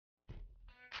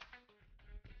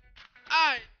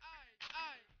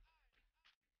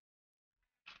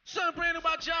something brand new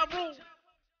about Ja Rule.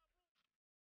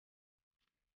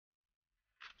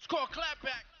 It's called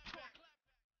Clapback.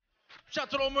 Shout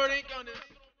out to the Murder Inc. on this.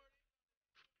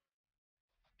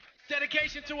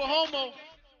 Dedication to a homo.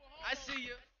 I see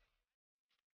you.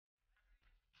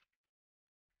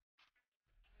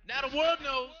 Now the world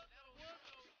knows.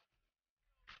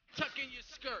 Tuck in your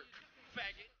skirt,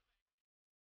 faggot.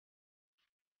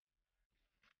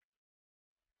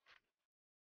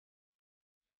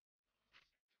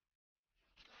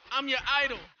 I'm your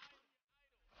idol.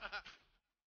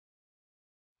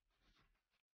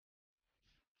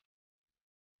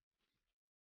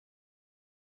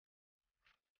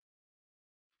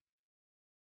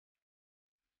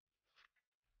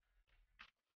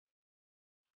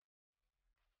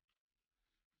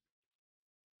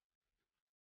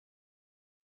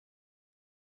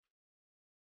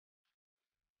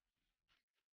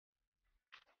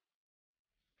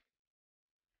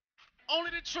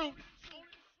 Only the truth.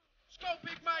 Let's go,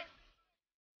 Big Mike.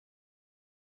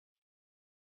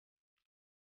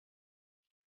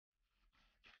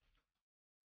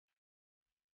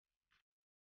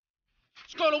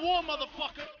 Let's go to war,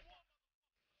 motherfucker.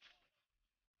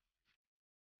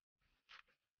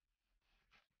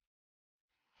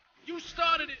 You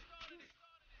started it,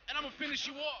 and I'm gonna finish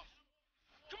you off.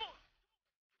 Come on.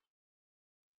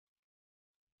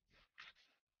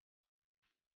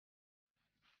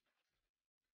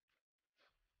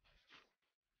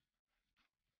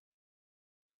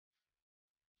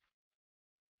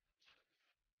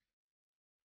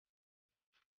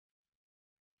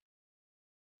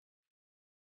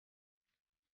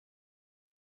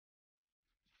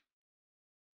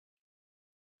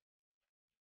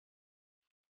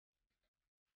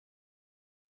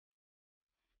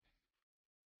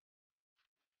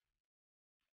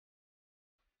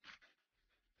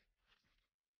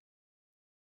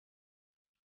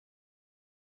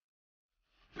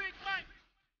 Big Mike.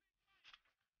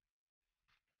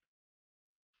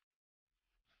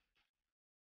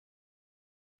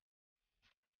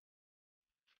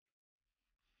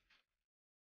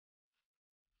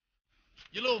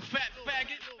 You little fat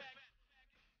faggot.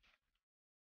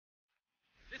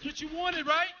 That's what you wanted,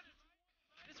 right?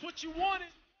 That's what you wanted.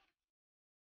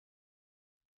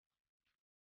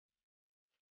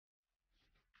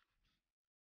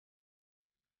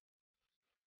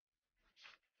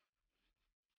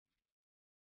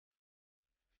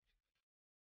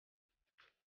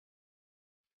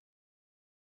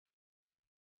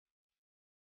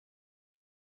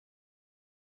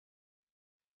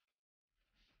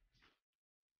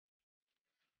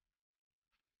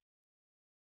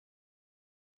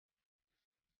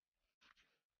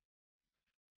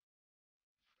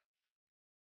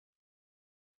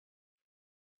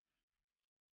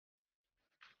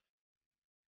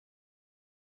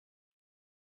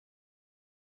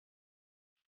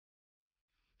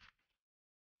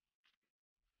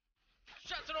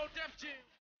 Shout to the old Def Jam.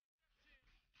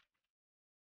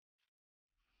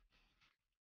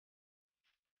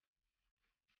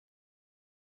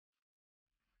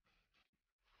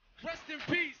 Rest in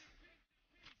peace.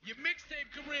 Your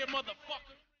mixtape career,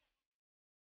 motherfucker.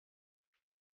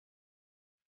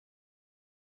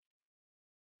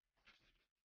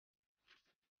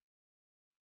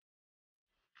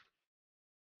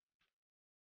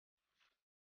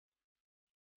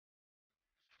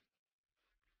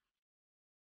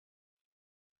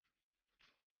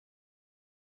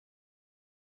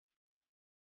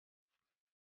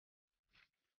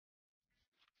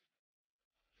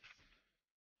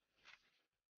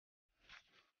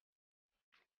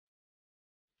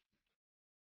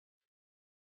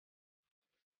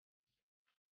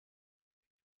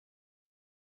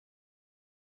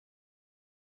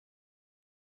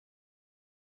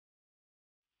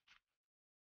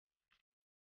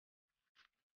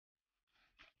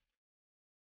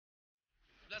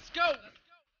 Let's go.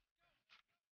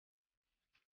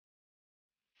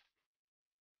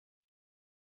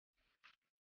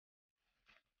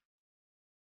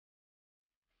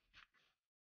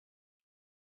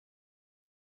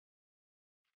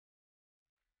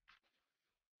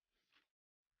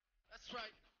 That's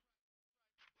right.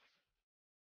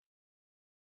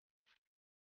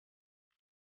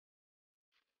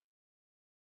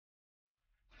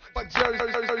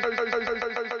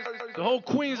 The whole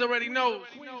Queens already knows.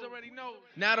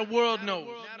 Now the world knows.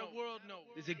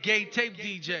 There's a gay tape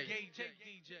DJ.